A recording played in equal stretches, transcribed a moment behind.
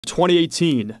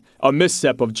2018, a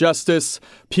misstep of justice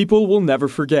people will never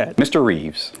forget. Mr.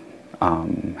 Reeves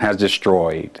has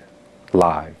destroyed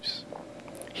lives.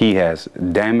 He has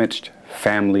damaged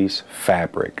families'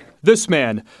 fabric. This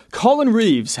man, Colin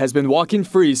Reeves, has been walking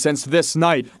free since this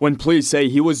night when police say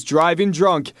he was driving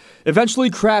drunk, eventually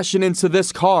crashing into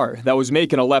this car that was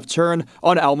making a left turn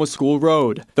on Alma School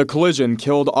Road. The collision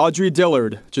killed Audrey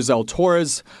Dillard, Giselle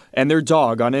Torres, and their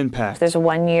dog on impact. There's a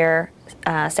 1-year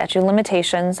statute of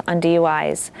limitations on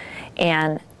DUIs,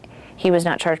 and he was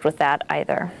not charged with that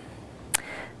either.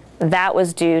 That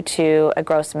was due to a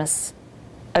gross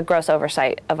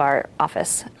oversight of our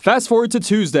office. Fast forward to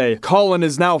Tuesday, Colin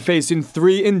is now facing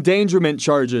 3 endangerment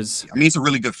charges. I mean, it's a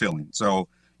really good feeling. So,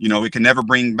 you know, it can never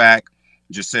bring back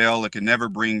Giselle, it can never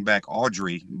bring back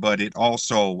Audrey, but it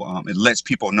also, it lets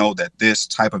people know that this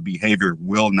type of behavior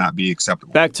will not be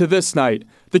acceptable. Back to this night,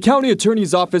 the county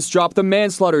attorney's office dropped the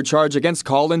manslaughter charge against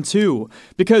Colin too,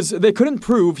 because they couldn't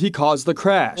prove he caused the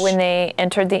crash. When they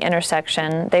entered the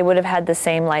intersection, they would have had the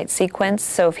same light sequence.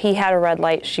 So if he had a red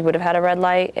light, she would have had a red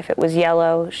light. If it was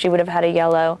yellow, she would have had a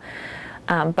yellow.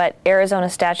 But Arizona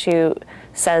statute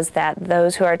says that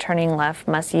those who are turning left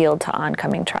must yield to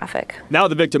oncoming traffic. Now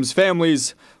the victims'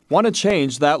 families want to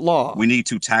change that law. We need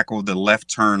to tackle the left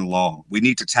turn law. We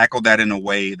need to tackle that in a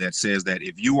way that says that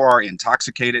if you are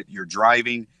intoxicated, you're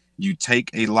driving, you take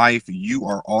a life, you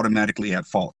are automatically at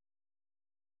fault.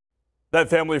 That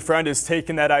family friend is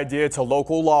taking that idea to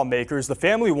local lawmakers. The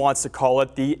family wants to call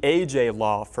it the AJ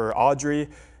law for Audrey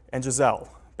and Giselle.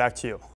 Back to you.